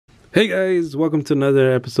Hey guys, welcome to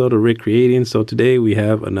another episode of Rick Creating. So today we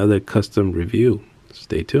have another custom review.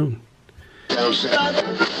 Stay tuned.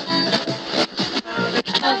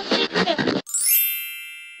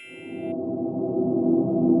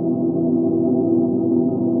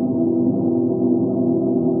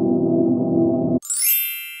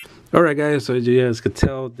 Alright guys, so as you guys could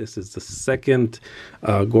tell, this is the second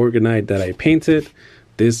Gorgonite that I painted.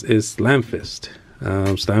 This is Slamfist.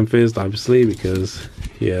 Slamfist obviously because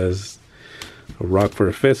he has a rock for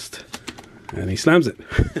a fist and he slams it.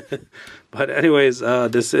 But anyways,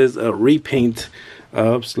 this is a repaint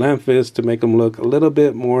of Slamfist to make him look a little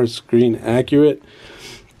bit more screen accurate.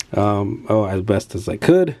 As best as I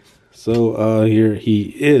could. So here he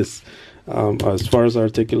is. As far as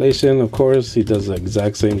articulation, of course, he does the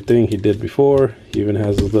exact same thing he did before. He even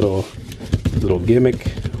has a little gimmick,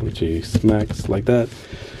 which he smacks like that.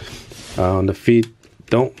 The feet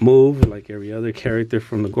don't move like every other character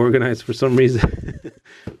from the Gorgonites for some reason.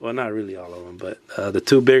 Well, not really all of them, but the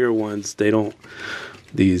two bigger ones,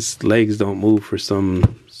 these legs don't move for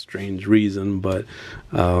some strange reason. But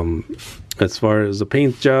as far as the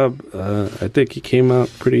paint job, I think he came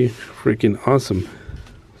out pretty freaking awesome.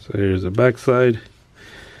 So here's the back side,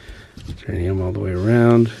 turning him all the way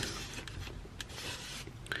around.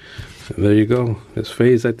 And there you go. His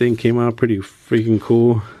face, I think, came out pretty freaking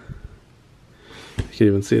cool. You can't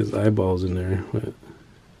even see his eyeballs in there, but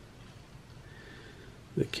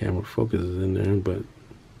the camera focuses in there. But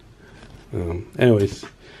anyways,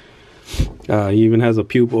 he even has a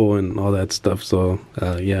pupil and all that stuff. So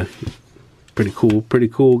yeah, pretty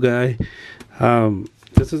cool guy.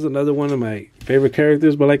 This is another one of my favorite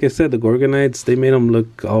characters, but like I said, the Gorgonites, they made them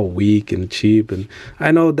look all weak and cheap, and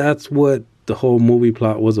I know that's what the whole movie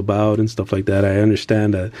plot was about and stuff like that. I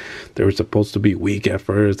understand that they were supposed to be weak at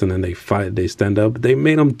first and then they stand up, but they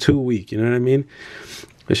made them too weak, you know what I mean?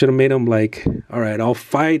 They should have made them like, all right, I'll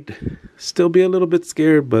fight, still be a little bit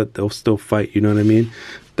scared, but they'll still fight, you know what I mean?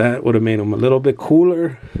 That would have made them a little bit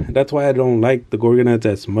cooler. That's why I don't like the Gorgonites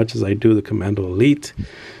as much as I do the Commando Elite,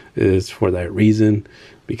 is for that reason,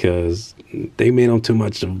 because they made them too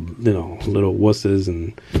much of, you know, little wusses,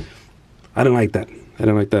 and I didn't like that. I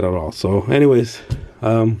didn't like that at all. So anyways,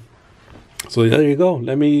 so there you go.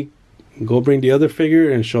 Let me go bring the other figure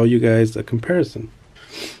and show you guys a comparison.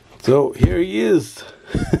 So here he is.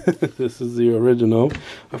 This is the original,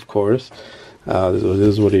 of course. This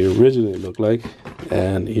is what he originally looked like,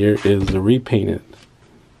 and here is the repainted.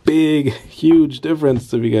 Big, huge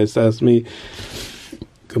difference, if you guys ask me.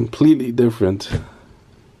 Completely different.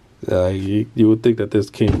 You would think that this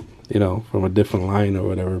came, you know, from a different line or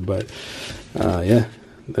whatever, but yeah,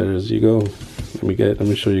 there's you go. Let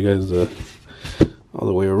me show you guys all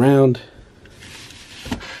the way around.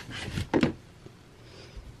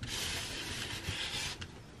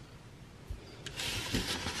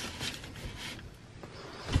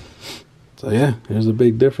 So yeah, there's a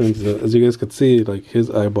big difference. As you guys could see, like his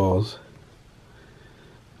eyeballs,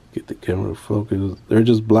 get the camera focus, they're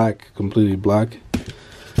just black, completely black.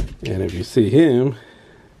 And if you see him,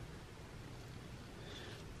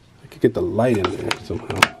 I could get the light in there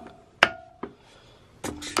somehow.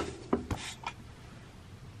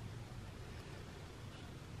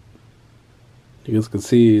 You guys can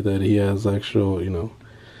see that he has actual, you know,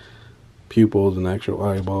 pupils and actual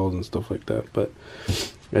eyeballs and stuff like that. But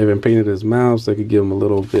I even painted his mouth so I could give him a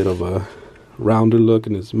little bit of a rounder look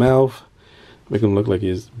in his mouth. Make him look like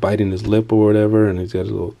he's biting his lip or whatever, and he's got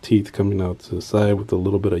his little teeth coming out to the side with a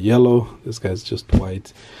little bit of yellow. This guy's just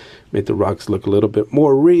white. Made the rocks look a little bit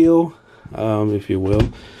more real, if you will.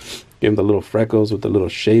 Give him the little freckles with the little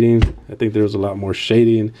shading. I think there was a lot more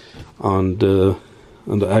shading on the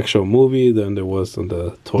actual movie than there was on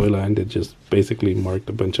the toy line. That just basically marked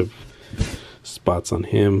a bunch of spots on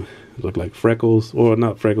him. It looked like freckles, or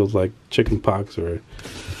not freckles, like chicken pox, or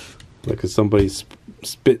like if somebody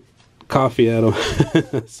spit coffee at him.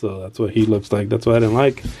 So that's what he looks like. That's what I didn't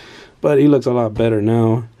like, but he looks a lot better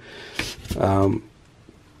now.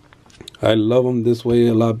 I love him this way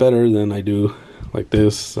a lot better than I do like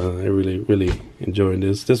this. I really enjoying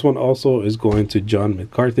this one. Also is going to John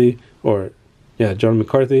McCarthy, or yeah, John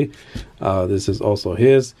McCarthy. This is also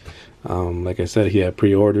his. Like I said, he had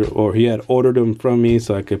pre-ordered, or he had ordered them from me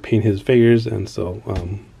so I could paint his figures, and so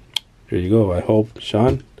here you go. I hope,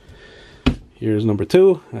 Sean, here's number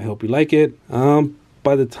 2. I hope you like it.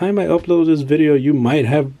 By the time I upload this video, you might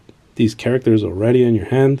have these characters already in your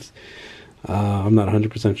hands. I'm not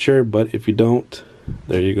 100% sure, but if you don't,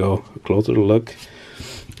 there you go. A closer look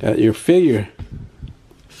at your figure.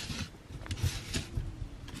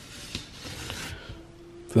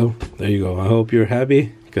 So there you go. I hope you're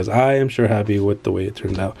happy because I am sure happy with the way it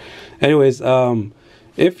turned out. Anyways,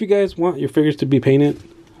 if you guys want your figures to be painted,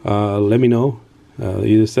 let me know.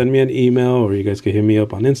 Either send me an email or you guys can hit me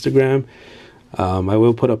up on Instagram. I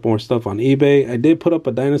will put up more stuff on eBay. I did put up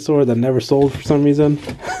a dinosaur that never sold for some reason.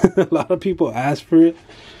 A lot of people asked for it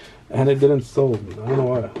and it didn't sold. I don't know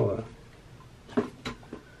why. Hold on.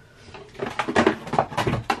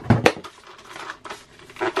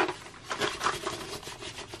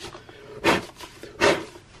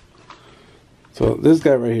 So this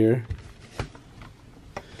guy right here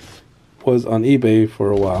was on eBay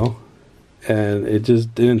for a while and it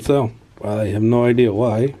just didn't sell. I have no idea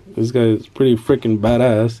why. This guy is pretty freaking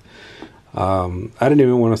badass. I didn't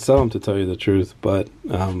even want to sell him, to tell you the truth, but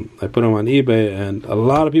I put him on eBay and a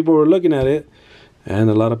lot of people were looking at it and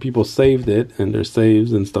a lot of people saved it in their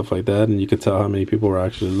saves and stuff like that, and you could tell how many people were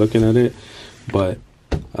actually looking at it, but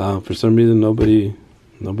for some reason nobody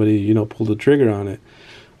pulled the trigger on it.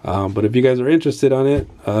 But if you guys are interested on it,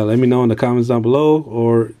 let me know in the comments down below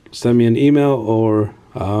or send me an email or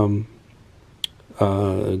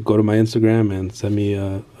go to my Instagram and send me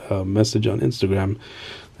a message on Instagram,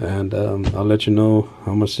 and I'll let you know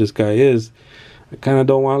how much this guy is. I kind of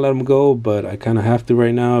don't want to let him go, but I kind of have to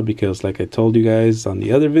right now because, like I told you guys on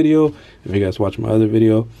the other video, if you guys watch my other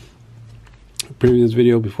video, previous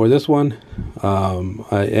video before this one,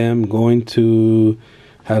 I am going to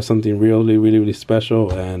have something really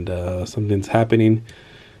special, and something's happening,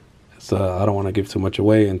 so I don't want to give too much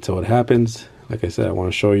away until it happens. Like I said, I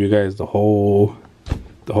want to show you guys the whole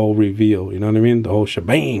reveal, you know what I mean, the whole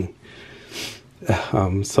shebang.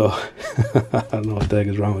 So I don't know what the heck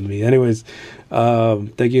is wrong with me. Anyways,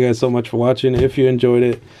 thank you guys so much for watching. If you enjoyed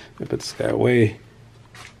it, I put this guy away.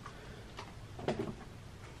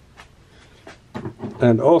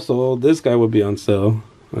 And also, this guy will be on sale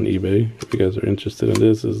on eBay if you guys are interested in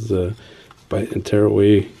this. This is a Bite and Tear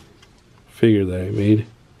Away figure that I made.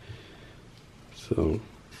 So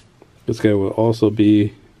this guy will also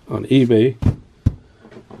be on eBay,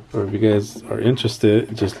 or if you guys are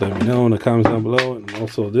interested, just let me know in the comments down below. And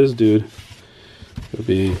also this dude will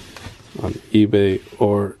be on eBay,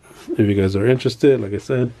 or if you guys are interested, like I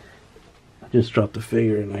said, I just dropped the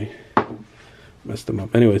figure and I messed them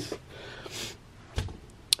up. Anyways,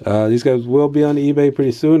 these guys will be on eBay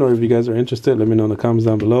pretty soon, or if you guys are interested, let me know in the comments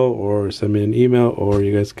down below or send me an email, or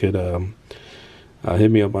you guys could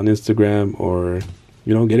hit me up on Instagram, or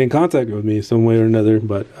get in contact with me some way or another.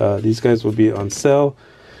 But these guys will be on sale,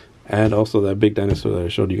 and also that big dinosaur that I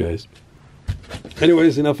showed you guys.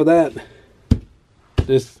 Anyways, enough of that.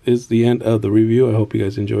 This is the end of the review. I hope you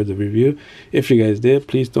guys enjoyed the review. If you guys did,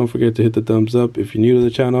 please don't forget to hit the thumbs up. If you're new to the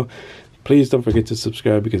channel, please don't forget to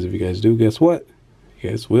subscribe, because if you guys do, guess what? You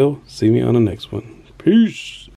guys will see me on the next one. Peace.